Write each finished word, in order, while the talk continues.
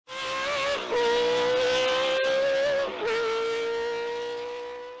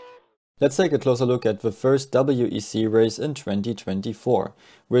Let's take a closer look at the first WEC race in 2024,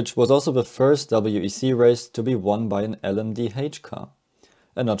 which was also the first WEC race to be won by an LMDH car.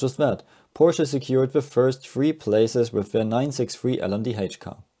 And not just that, Porsche secured the first 3 places with their 963 LMDH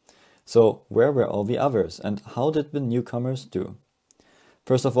car. So where were all the others and how did the newcomers do?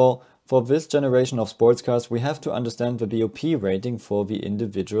 First of all, for this generation of sports cars we have to understand the BOP rating for the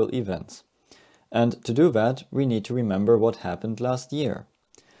individual events. And to do that we need to remember what happened last year.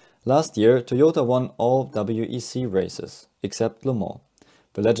 Last year, Toyota won all WEC races, except Le Mans.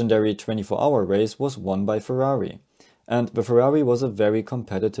 The legendary 24-hour race was won by Ferrari. And the Ferrari was a very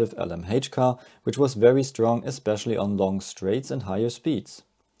competitive LMH car, which was very strong especially on long straights and higher speeds.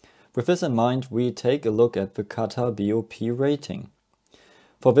 With this in mind, we take a look at the Qatar BOP rating.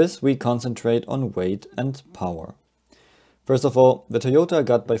 For this, we concentrate on weight and power. First of all, the Toyota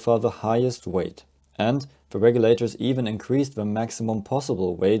got by far the highest weight, and the regulators even increased the maximum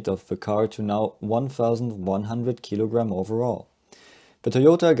possible weight of the car to now 1,100 kg overall. The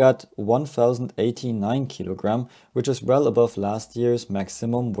Toyota got 1,089 kg, which is well above last year's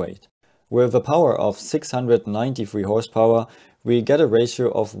maximum weight. With a power of 693 horsepower, we get a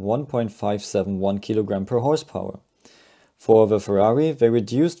ratio of 1.571 kg per horsepower. For the Ferrari, they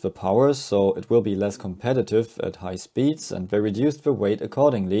reduced the power so it will be less competitive at high speeds, and they reduced the weight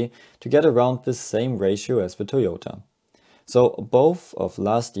accordingly to get around the same ratio as the Toyota. So both of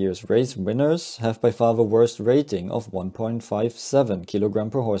last year's race winners have by far the worst rating of 1.57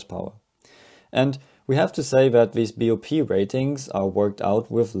 kg per horsepower. And we have to say that these BOP ratings are worked out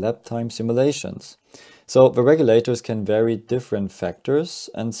with lap time simulations. So the regulators can vary different factors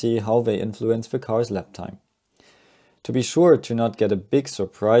and see how they influence the car's lap time. To be sure to not get a big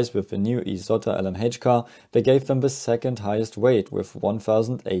surprise with the new Isotta LMH car, they gave them the second highest weight with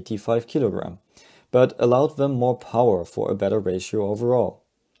 1,085 kg, but allowed them more power for a better ratio overall.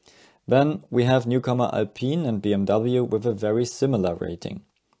 Then we have newcomer Alpine and BMW with a very similar rating.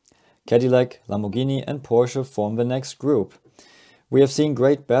 Cadillac, Lamborghini and Porsche form the next group. We have seen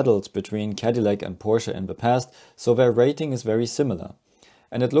great battles between Cadillac and Porsche in the past, so their rating is very similar.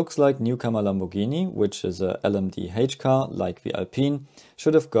 And it looks like newcomer Lamborghini, which is a LMDH car like the Alpine,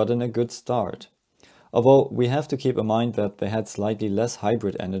 should have gotten a good start. Although we have to keep in mind that they had slightly less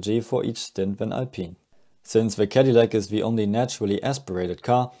hybrid energy for each stint than Alpine. Since the Cadillac is the only naturally aspirated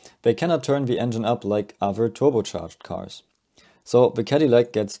car, they cannot turn the engine up like other turbocharged cars. So the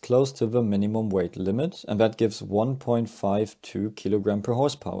Cadillac gets close to the minimum weight limit, and that gives 1.52 kg per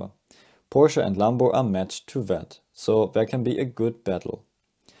horsepower. Porsche and Lambo are matched to that, so there can be a good battle.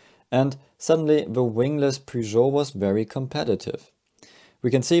 And suddenly the wingless Peugeot was very competitive.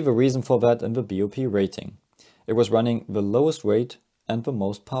 We can see the reason for that in the BOP rating. It was running the lowest weight and the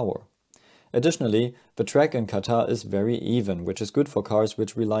most power. Additionally, the track in Qatar is very even, which is good for cars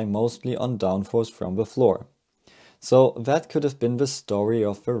which rely mostly on downforce from the floor. So that could have been the story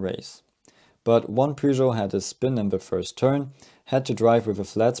of the race. But one Peugeot had a spin in the first turn, had to drive with a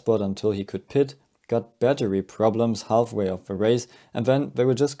flat spot until he could pit, got battery problems halfway of the race, and then they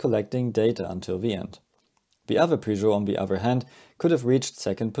were just collecting data until the end. The other Peugeot, on the other hand, could have reached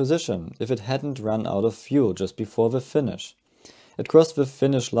second position if it hadn't run out of fuel just before the finish. It crossed the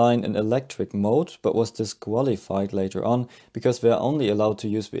finish line in electric mode, but was disqualified later on because they are only allowed to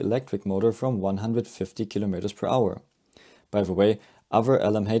use the electric motor from 150 km per hour. By the way, other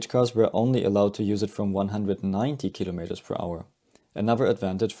LMH cars were only allowed to use it from 190 km per hour. Another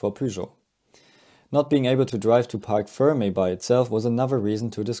advantage for Peugeot. Not being able to drive to Parc Fermé by itself was another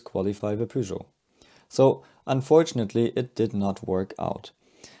reason to disqualify the Peugeot. So, unfortunately, it did not work out.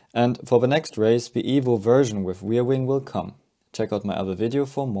 And for the next race, the Evo version with rear wing will come. Check out my other video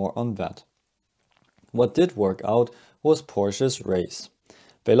for more on that. What did work out was Porsche's race.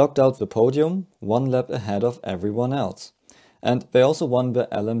 They locked out the podium, 1 lap ahead of everyone else. And they also won the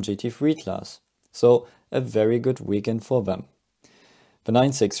LMGT3 class. So, a very good weekend for them. The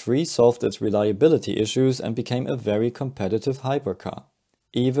 963 solved its reliability issues and became a very competitive hypercar,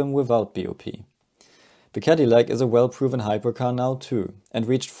 even without BOP. The Cadillac is a well-proven hypercar now too, and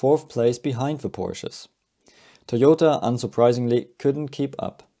reached 4th place behind the Porsches. Toyota, unsurprisingly, couldn't keep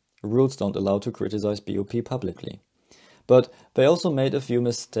up. Rules don't allow to criticize BOP publicly. But they also made a few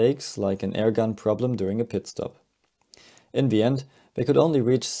mistakes, like an airgun problem during a pit stop. In the end, they could only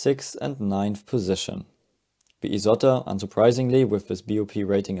reach 6th and 9th position. The Isotta, unsurprisingly, with this BOP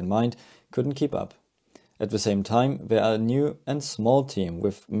rating in mind, couldn't keep up. At the same time, they are a new and small team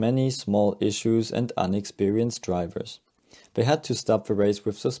with many small issues and unexperienced drivers. They had to stop the race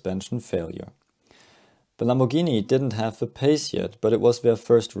with suspension failure. The Lamborghini didn't have the pace yet, but it was their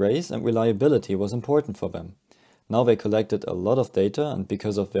first race and reliability was important for them. Now they collected a lot of data, and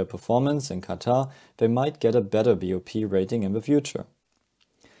because of their performance in Qatar, they might get a better BOP rating in the future.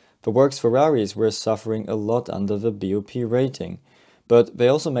 The Works Ferraris were suffering a lot under the BOP rating, but they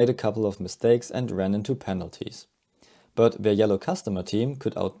also made a couple of mistakes and ran into penalties. But their yellow customer team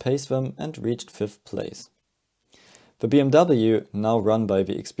could outpace them and reached 5th place. The BMW, now run by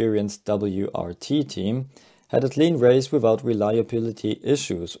the experienced WRT team, had a clean race without reliability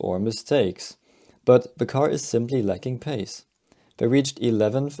issues or mistakes, but the car is simply lacking pace. They reached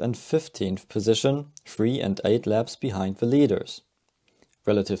 11th and 15th position, 3 and 8 laps behind the leaders.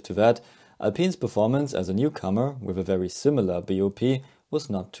 Relative to that, Alpine's performance as a newcomer with a very similar BOP was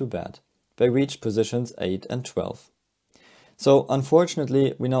not too bad. They reached positions 8 and 12. So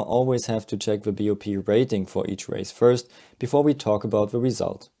unfortunately, we now always have to check the BOP rating for each race first before we talk about the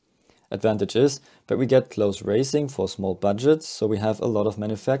result. Advantage is that we get close racing for small budgets, so we have a lot of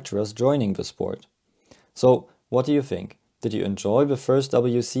manufacturers joining the sport. So what do you think? Did you enjoy the first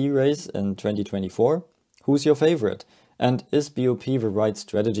WEC race in 2024? Who's your favorite? And is BOP the right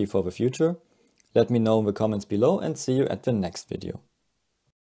strategy for the future? Let me know in the comments below and see you at the next video.